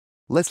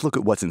Let's look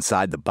at what's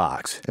inside the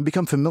box and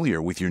become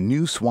familiar with your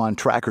new Swann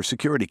tracker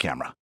security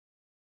camera.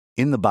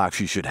 In the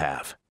box you should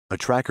have a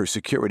tracker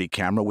security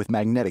camera with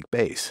magnetic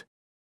base,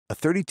 a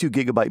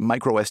 32GB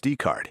micro SD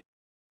card,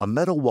 a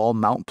metal wall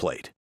mount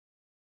plate,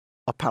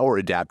 a power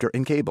adapter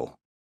and cable,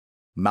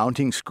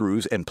 mounting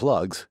screws and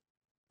plugs,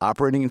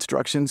 operating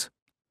instructions,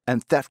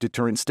 and theft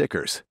deterrent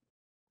stickers.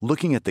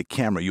 Looking at the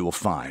camera you will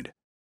find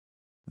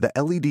the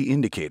LED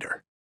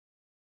indicator,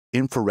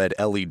 infrared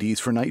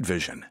LEDs for night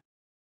vision,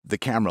 the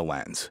camera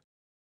lens,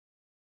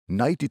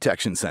 night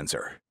detection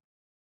sensor,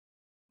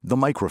 the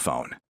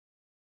microphone,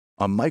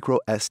 a micro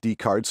SD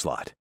card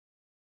slot,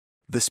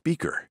 the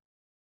speaker,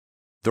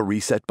 the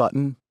reset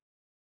button,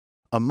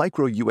 a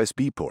micro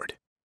USB port,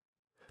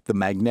 the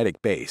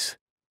magnetic base,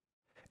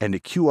 and a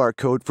QR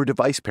code for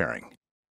device pairing.